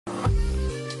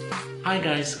Hi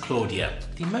guys, Claudia.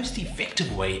 The most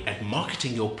effective way at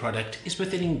marketing your product is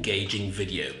with an engaging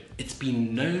video. It's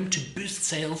been known to boost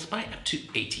sales by up to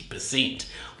 80%.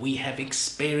 We have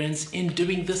experience in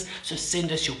doing this, so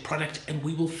send us your product and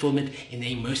we will film it in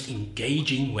a most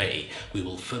engaging way. We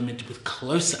will film it with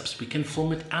close-ups. We can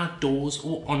film it outdoors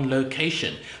or on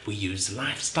location. We use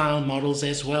lifestyle models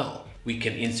as well. We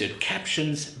can insert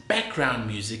captions, background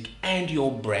music, and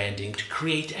your branding to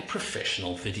create a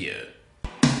professional video.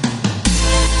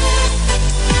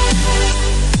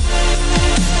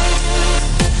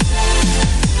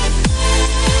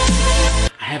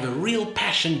 I have a real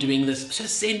passion doing this, so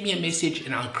send me a message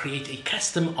and I'll create a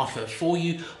custom offer for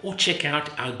you, or check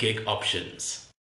out our gig options.